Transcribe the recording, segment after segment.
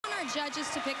judges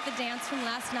to pick the dance from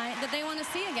last night that they want to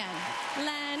see again.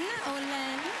 Len, oh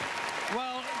Len.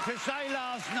 Well, to say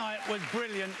last night was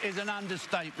brilliant is an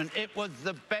understatement. It was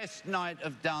the best night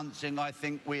of dancing I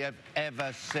think we have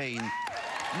ever seen.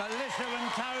 Melissa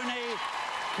and Tony,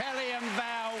 Kelly and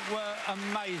Val were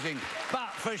amazing. But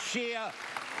for sheer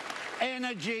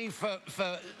energy, for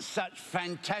such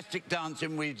fantastic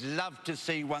dancing, we'd love to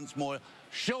see once more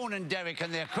Shawn and Derek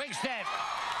and their quick step.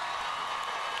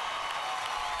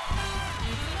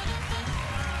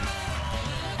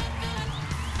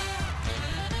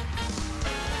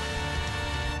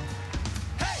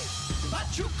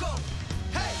 Chuco,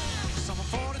 hey, summer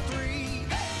 43,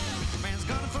 hey, man's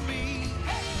gunning for me,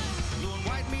 hey, blue and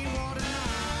white mean war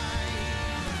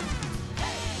tonight,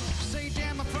 hey, say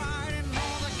damn my pride and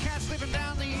all the cats living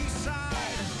down the east side,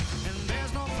 and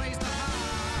there's no place to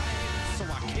hide, so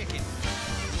I kick it.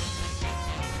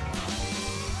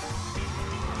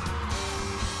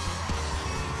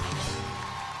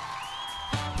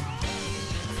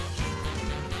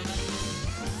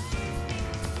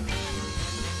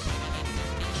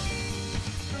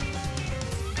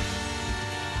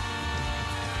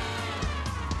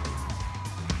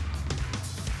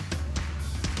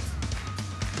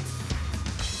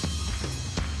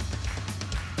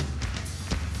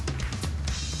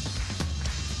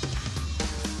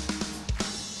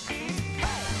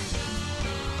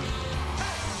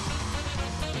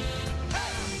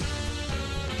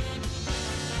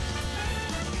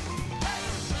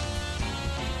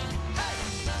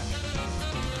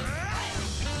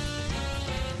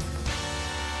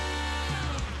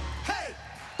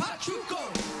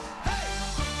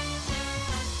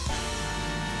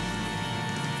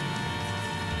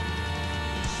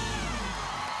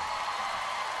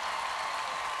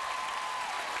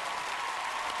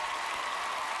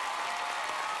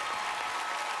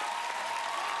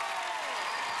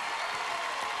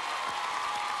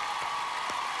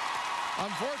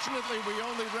 Unfortunately, we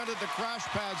only rented the crash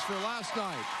pads for last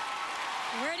night.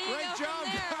 Where do you Great go job,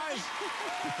 from there? guys.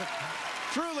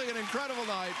 Truly an incredible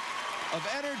night of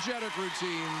energetic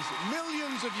routines.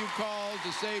 Millions of you called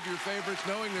to save your favorites,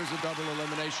 knowing there's a double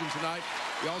elimination tonight.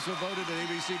 You also voted at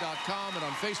abc.com and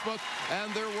on Facebook, and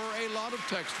there were a lot of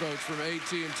text votes from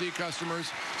AT&T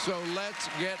customers, so let's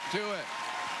get to it.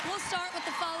 We'll start with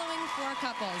the following four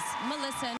couples. Melissa